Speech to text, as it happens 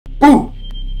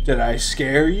Did I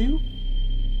scare you?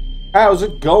 How's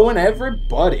it going,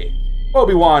 everybody?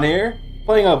 Bobe-Wan here,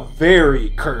 playing a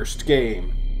very cursed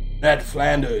game. Ned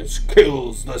Flanders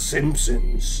kills the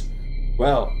Simpsons.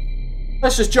 Well,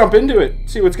 let's just jump into it,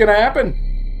 see what's gonna happen.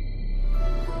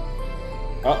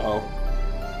 Uh-oh.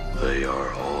 They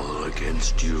are all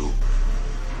against you.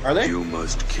 Are they? You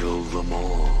must kill them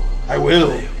all. I will.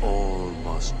 They all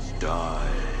must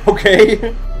die.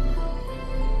 Okay.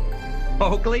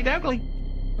 Oakley dokley.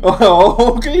 Oh,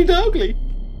 oakley dokley.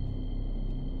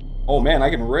 Oh man, I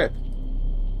can rip.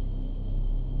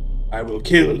 I will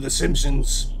kill the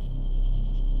Simpsons.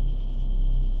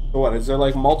 So what, is there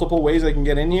like multiple ways I can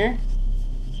get in here?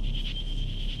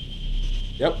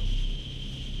 Yep.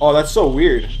 Oh, that's so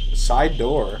weird. The side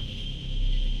door.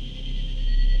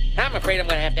 I'm afraid I'm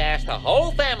gonna have to ask the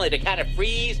whole family to kind of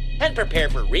freeze and prepare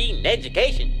for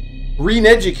re-education.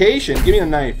 Re-education? Give me the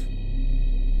knife.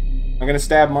 I'm gonna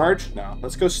stab Marge? No,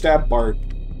 let's go stab Bart.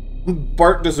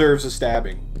 Bart deserves a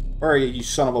stabbing. Where are you, you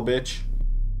son of a bitch?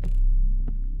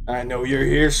 I know you're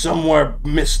here somewhere,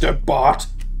 Mr. Bot.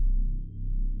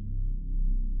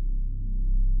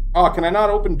 Oh, can I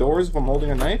not open doors if I'm holding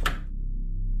a knife?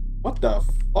 What the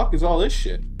fuck is all this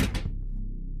shit?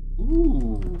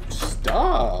 Ooh,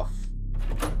 stuff.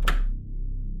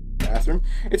 Bathroom.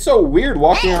 It's so weird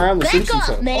walking around the Simpsons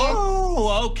house.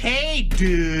 Oh, okay,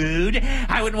 dude.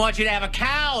 I wouldn't want you to have a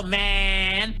cow,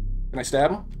 man. Can I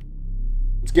stab him?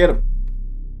 Let's get him.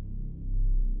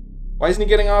 Why isn't he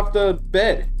getting off the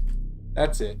bed?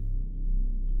 That's it.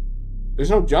 There's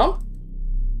no jump?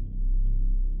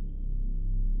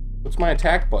 What's my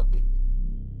attack button?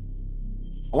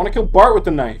 I want to kill Bart with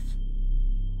the knife.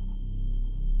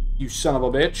 You son of a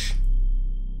bitch.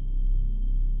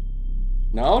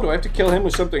 No? Do I have to kill him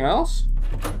with something else?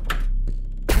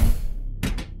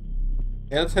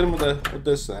 Yeah, let's hit him with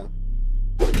this then.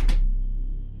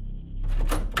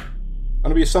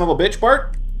 Wanna be a son of a bitch,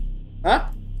 Bart? Huh?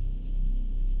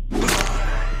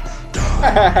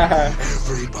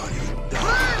 Everybody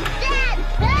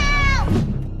die.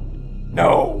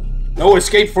 No. No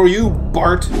escape for you,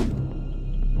 Bart.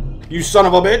 You son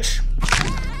of a bitch.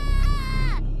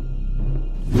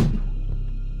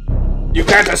 You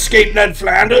can't escape, Ned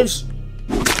Flanders.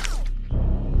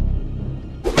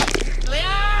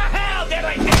 Hell,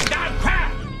 diddly, dog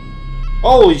crap!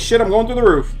 Holy shit, I'm going through the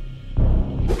roof.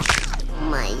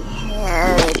 My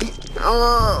head.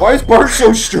 Oh. Why is Bart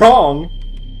so strong?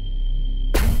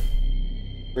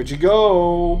 Where'd you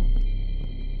go?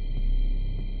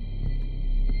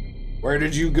 Where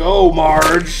did you go,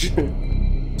 Marge?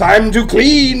 Time to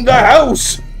clean the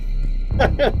house!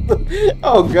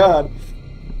 Oh god.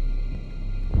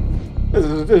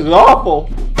 This is awful.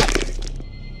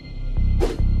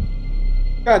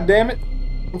 God damn it.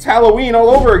 It's Halloween all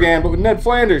over again, but with Ned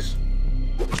Flanders.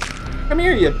 Come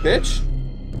here, you bitch.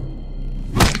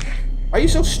 Why are you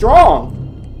so strong?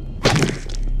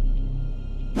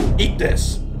 Eat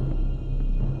this.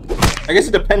 I guess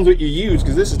it depends what you use,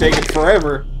 because this is taking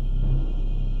forever.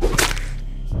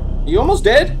 You almost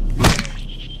dead?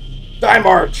 Die,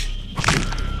 Marge!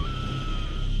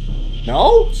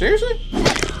 No? Seriously?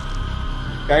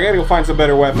 Okay, I gotta go find some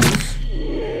better weapons.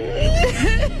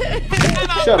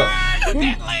 Shut up.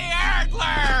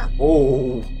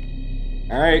 Oh.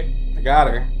 Alright, I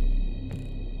got her.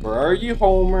 Where are you,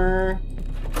 Homer?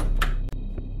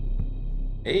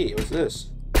 Hey, what's this?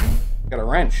 Got a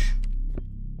wrench.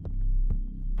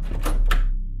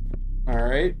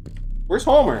 Alright. Where's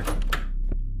Homer?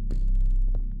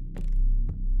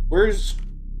 Where's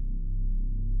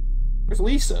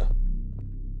Lisa?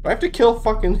 Do I have to kill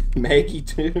fucking Maggie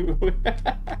too?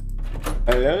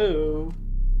 Hello?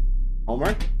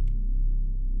 Homer?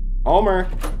 Homer?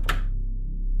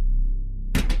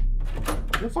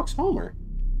 Where the fuck's Homer?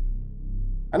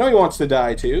 I know he wants to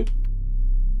die too.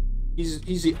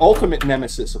 He's the ultimate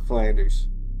nemesis of Flanders.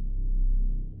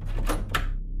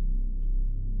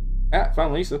 Ah,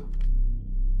 found Lisa.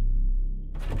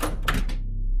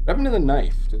 What happened to the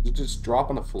knife? Did it just drop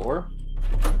on the floor?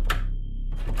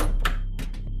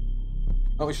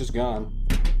 Oh, it's just gone.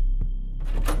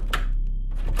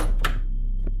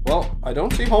 Well, I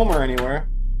don't see Homer anywhere.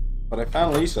 But I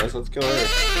found Lisa, so let's kill her.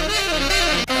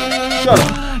 Shut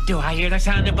up! Do I hear the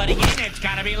sound of butting in? It's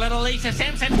gotta be little Lisa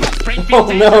Simpson.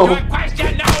 Springfield's Oh, no. answer to a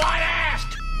question no one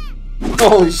asked!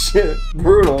 Holy shit,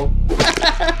 brutal.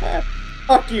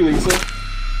 Fuck you, Lisa.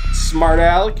 Smart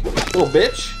aleck, little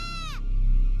bitch.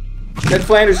 Ned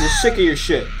Flanders is sick of your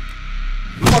shit.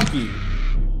 Fuck you.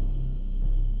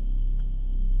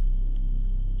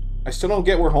 I still don't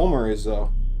get where Homer is,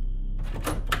 though.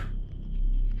 Can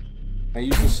I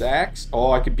use the sax?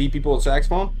 Oh, I could beat people with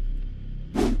saxophone?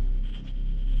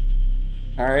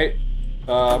 Alright.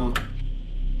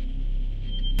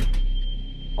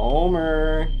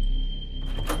 Homer.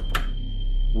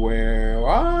 Where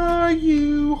are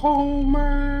you,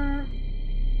 Homer?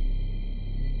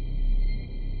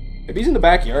 Maybe he's in the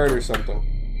backyard or something.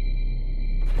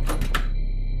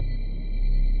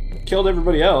 Killed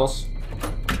everybody else.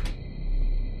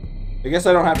 I guess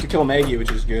I don't have to kill Maggie,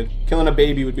 which is good. Killing a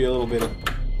baby would be a little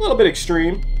bit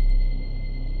extreme.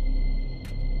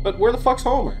 But where the fuck's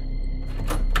Homer?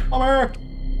 Homer!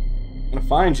 I'm gonna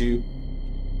find you.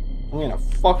 I'm gonna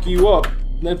fuck you up.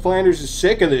 Ned Flanders is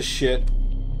sick of this shit.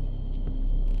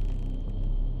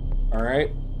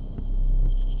 Alright.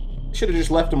 I should have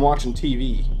just left him watching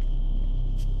TV.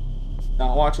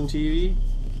 Not watching TV?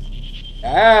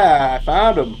 Ah, I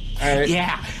found him. Alright.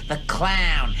 Yeah, the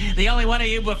clown. The only one of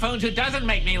you buffoons who doesn't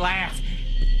make me laugh.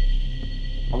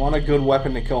 I want a good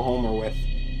weapon to kill Homer with.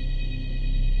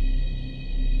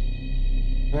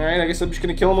 Alright, I guess I'm just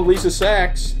gonna kill him with Lisa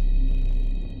Sachs.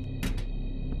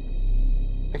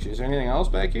 Actually, is there anything else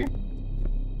back here?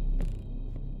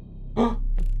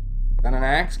 Got an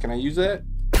axe? Can I use that?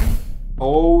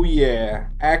 Oh yeah.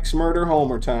 Axe murder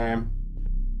Homer time.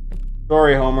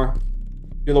 Sorry, Homer.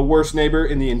 You're the worst neighbor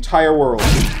in the entire world.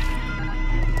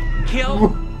 Kill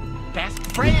best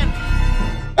friend.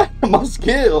 Must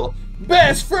kill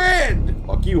best friend!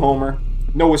 Fuck you, Homer.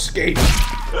 No escape.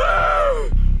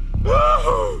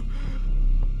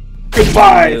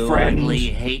 Goodbye, You friend. ugly,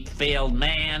 hate-filled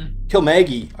man. Kill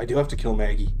Maggie. I do have to kill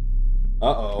Maggie.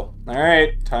 Uh-oh.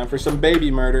 Alright, time for some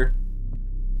baby murder.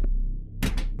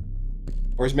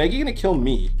 Or is Maggie gonna kill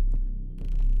me?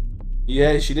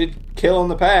 Yeah, she did kill in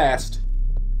the past.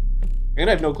 And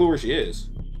I have no clue where she is.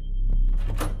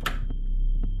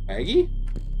 Maggie?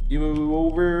 You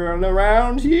over and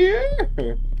around here?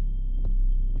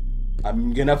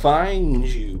 I'm gonna find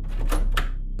you.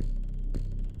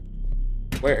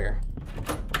 Where?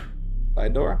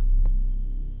 Side door?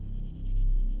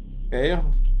 Okay,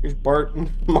 here's Bart and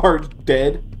Marge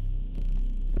dead.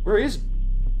 Where is...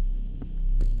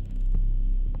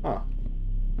 Huh.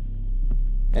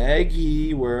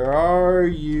 Aggie, where are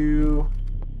you?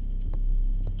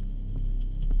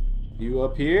 You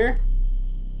up here?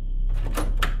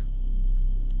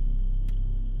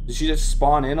 Did she just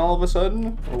spawn in all of a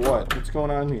sudden? Or what? What's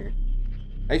going on here?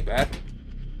 Nice bat.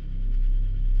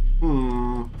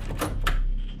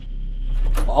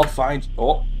 I'll find you.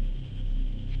 Oh.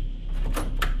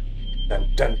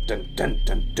 Dun dun dun dun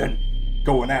dun dun.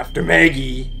 Going after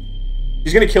Maggie.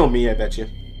 He's gonna kill me, I bet you.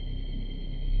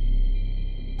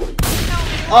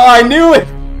 Oh, I knew it!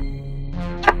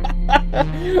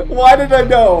 Why did I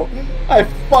know? I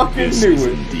fucking knew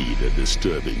it. Indeed a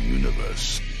disturbing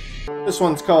universe. This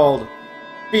one's called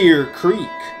Fear Creek.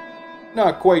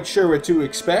 Not quite sure what to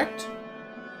expect.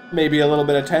 Maybe a little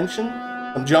bit of tension,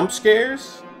 some jump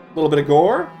scares, a little bit of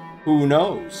gore. Who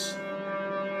knows?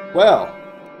 Well,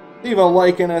 leave a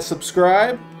like and a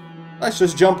subscribe. Let's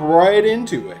just jump right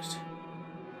into it.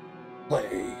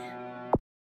 Play.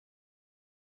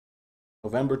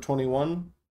 November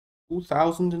 21,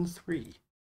 2003.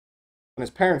 When his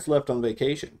parents left on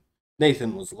vacation,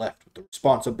 Nathan was left with the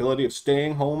responsibility of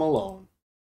staying home alone.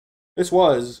 This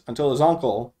was until his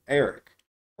uncle, Eric,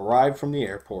 arrived from the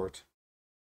airport.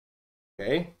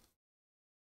 Okay.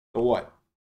 So what?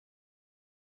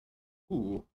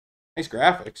 Ooh, nice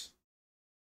graphics.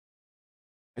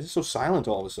 Why is it so silent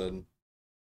all of a sudden?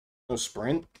 No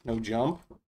sprint, no jump.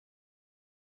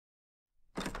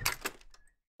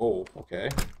 Oh, okay.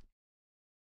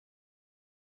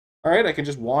 Alright, I can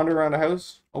just wander around the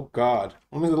house. Oh god.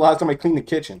 When was the last time I cleaned the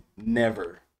kitchen?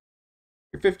 Never.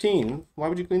 You're 15. Why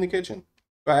would you clean the kitchen?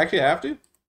 Do I actually have to?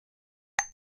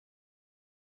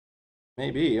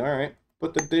 Maybe, alright.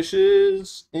 Put the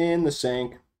dishes in the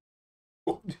sink.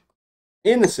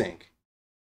 In the sink.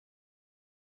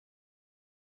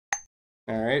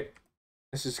 Alright.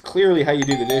 This is clearly how you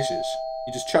do the dishes.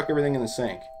 You just chuck everything in the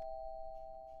sink.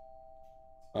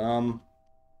 Who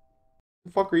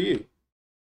the fuck are you?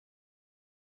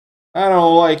 I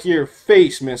don't like your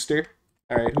face, mister.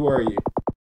 Alright, who are you?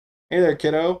 Hey there,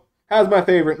 kiddo. How's my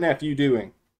favorite nephew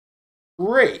doing?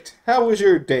 Great. How was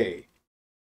your day?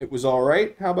 It was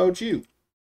alright. How about you? Do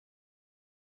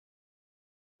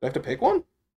I have to pick one?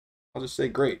 I'll just say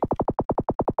great.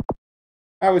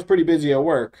 I was pretty busy at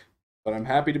work, but I'm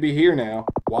happy to be here now.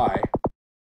 Why?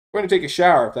 I'm going to take a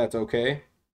shower if that's okay.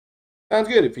 Sounds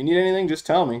good. If you need anything, just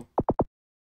tell me.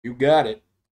 You got it.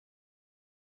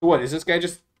 What, is this guy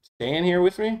just staying here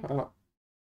with me?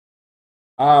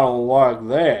 I don't like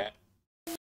that.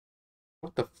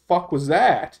 What the fuck was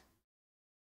that?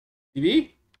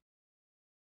 TV?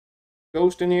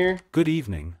 ghost in here? Good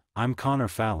evening, I'm Connor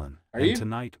Fallon, Are and you?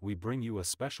 tonight we bring you a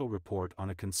special report on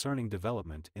a concerning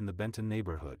development in the Benton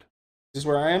neighborhood. Is this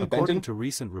where I am, According Benton? to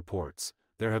recent reports,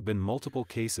 there have been multiple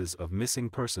cases of missing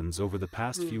persons over the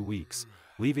past few weeks,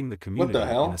 leaving the community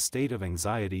in a state of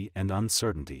anxiety and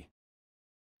uncertainty.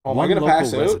 Oh, am I One gonna pass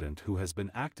local out? resident who has been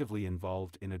actively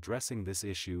involved in addressing this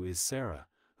issue is Sarah,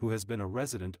 who has been a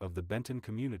resident of the Benton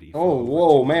community for Oh, over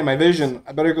whoa, 2 man, my years. vision.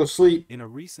 I better go sleep. In a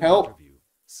recent Help. interview,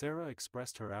 Sarah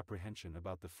expressed her apprehension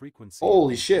about the frequency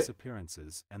Holy of shit.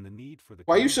 disappearances and the need for the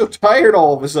Why are you so community tired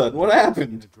all of a to sudden? What in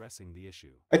happened? addressing the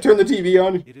issue. I turned the TV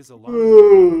on. It is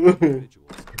alarming that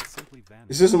individuals can simply vanish.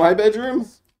 Is this my bedroom?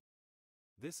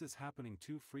 This is happening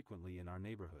too frequently in our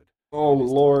neighborhood. Oh, It is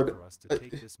time Lord. for us to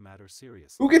take this matter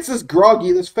seriously. Who gets this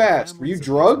groggy this The fast? Were you families of these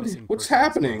drugged? missing What's persons are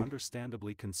happening?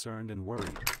 understandably concerned and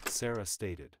worried, Sarah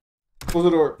stated. Close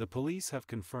the door. The police have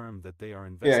confirmed that they are Yeah,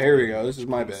 investigating here we go. This is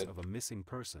my the case bed. of a missing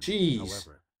person. Jeez.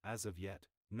 However, as of yet,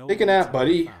 no Take a leads nap, have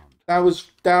buddy. been found.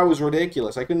 That was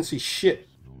ridiculous. I couldn't see shit.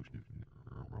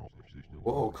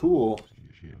 Whoa, cool.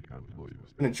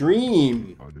 It's been a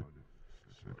dream.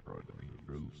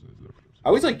 I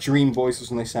always like dream voices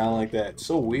when they sound like that. It's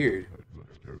so weird.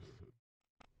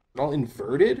 All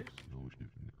inverted?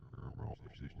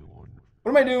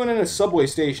 What am I doing in a subway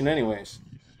station anyways?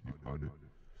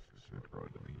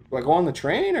 Do I go on the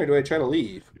train or do I try to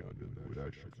leave?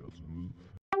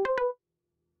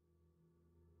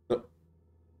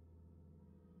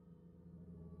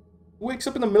 Who wakes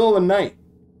up in the middle of the night?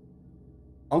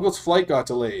 Uncle's flight got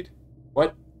delayed.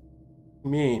 What? You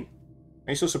mean? Why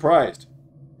are you so surprised?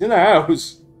 He's in the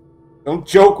house. Don't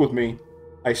joke with me.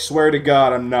 I swear to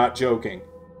God I'm not joking.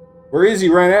 Where is he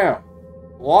right now?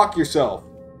 Lock yourself.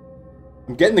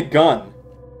 I'm getting the gun.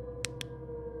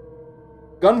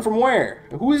 Gun from where?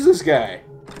 Who is this guy?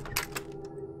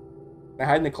 Can I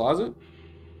hide in the closet?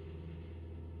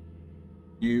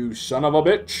 You son of a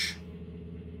bitch.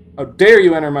 How dare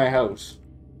you enter my house?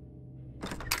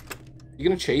 You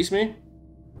gonna chase me?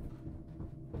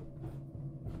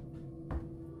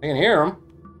 I can hear him.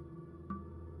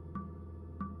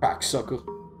 Cocksucker.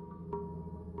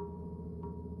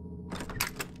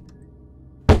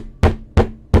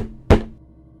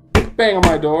 Bang on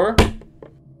my door.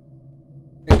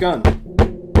 Get a gun.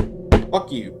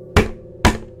 Fuck you.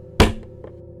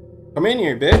 Come in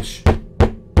here, bitch.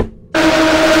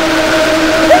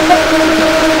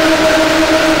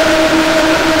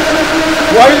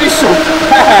 Why is he so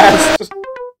fast?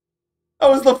 That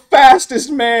was the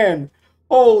fastest man.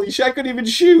 Holy shit, I couldn't even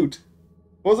shoot.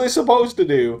 What was I supposed to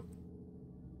do?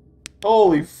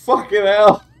 Holy fucking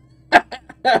hell.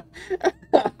 That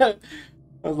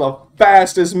was the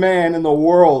fastest man in the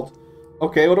world.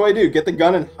 Okay, what do I do? Get the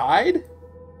gun and hide?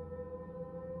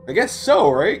 I guess so,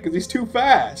 right? Because he's too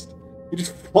fast. He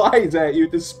just flies at you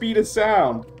at the speed of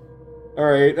sound.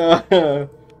 Alright, you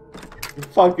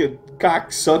fucking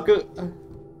cocksucker.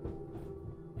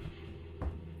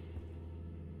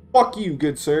 Fuck you,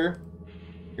 good sir.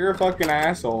 You're a fucking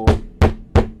asshole.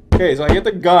 Okay, so I get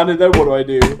the gun, and then what do I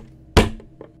do?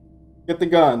 Get the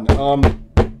gun.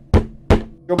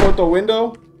 Jump out the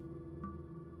window?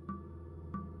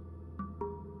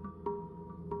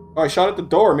 Oh, I shot at the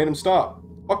door, made him stop.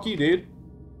 Fuck you, dude.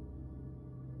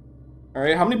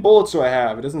 Alright, how many bullets do I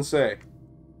have? It doesn't say.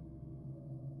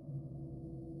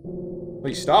 Well,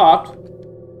 he stopped.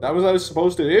 That was what I was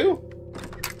supposed to do?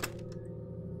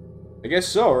 I guess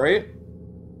so, right?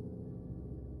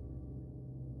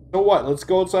 So what? Let's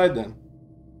go outside then.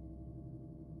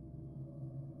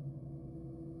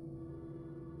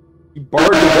 He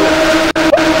barred the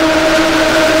door.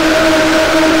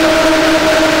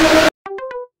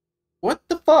 What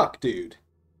the fuck, dude?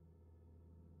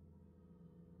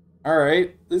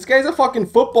 Alright. This guy's a fucking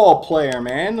football player,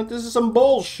 man. This is some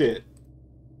bullshit.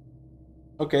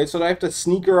 Okay, so I have to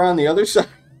sneak around the other side?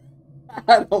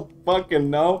 I don't fucking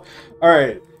know.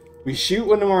 Alright. We shoot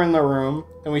when we're in the room,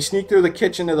 and we sneak through the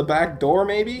kitchen to the back door,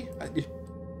 maybe? I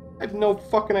have no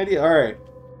fucking idea. Alright.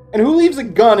 And who leaves a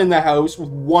gun in the house with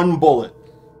one bullet?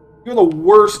 You're the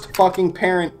worst fucking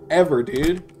parent ever,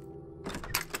 dude.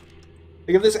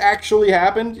 Like, if this actually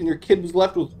happened, and your kid was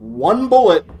left with one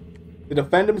bullet to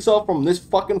defend himself from this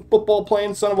fucking football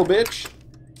playing son of a bitch,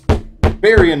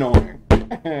 very annoying.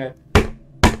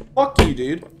 Fuck you,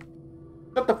 dude.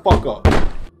 Shut the fuck up,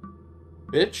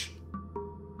 bitch.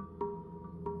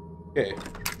 Okay.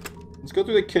 Let's go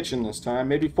through the kitchen this time.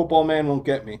 Maybe Football Man won't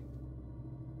get me.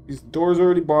 These doors are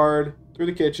already barred. Through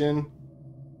the kitchen.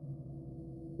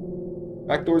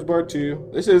 Back door's barred too.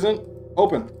 This isn't.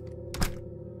 Open.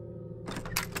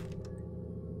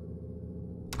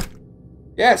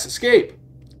 Yes, escape.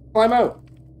 Climb out.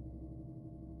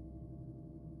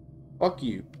 Fuck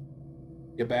you.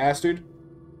 You bastard.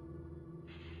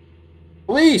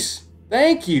 Police!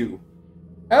 Thank you!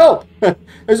 Help!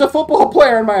 There's a football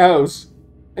player in my house!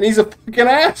 And he's a fucking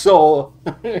asshole!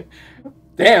 Damn,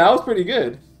 that was pretty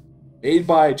good. Made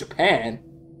by Japan?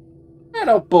 I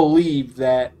don't believe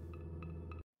that.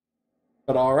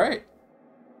 But alright.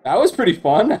 That was pretty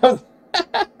fun.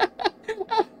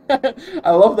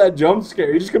 I love that jump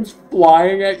scare. He just comes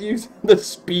flying at you the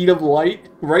speed of light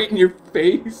right in your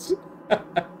face.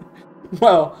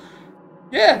 Well,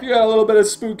 yeah, if you got a little bit of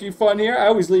spooky fun here, I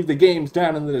always leave the games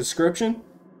down in the description.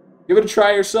 Give it a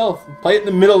try yourself. Play it in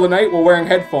the middle of the night while wearing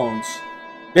headphones.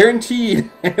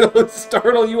 Guaranteed, it'll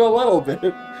startle you a little bit.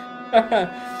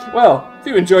 Well, if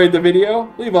you enjoyed the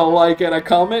video, leave a like and a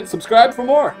comment. Subscribe for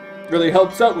more. It really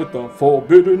helps out with the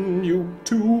forbidden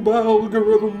YouTube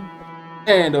algorithm.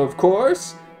 And of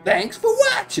course, thanks for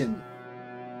watching.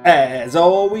 As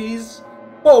always,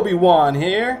 Bobe-Wan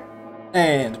here,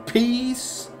 and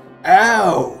peace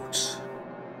out.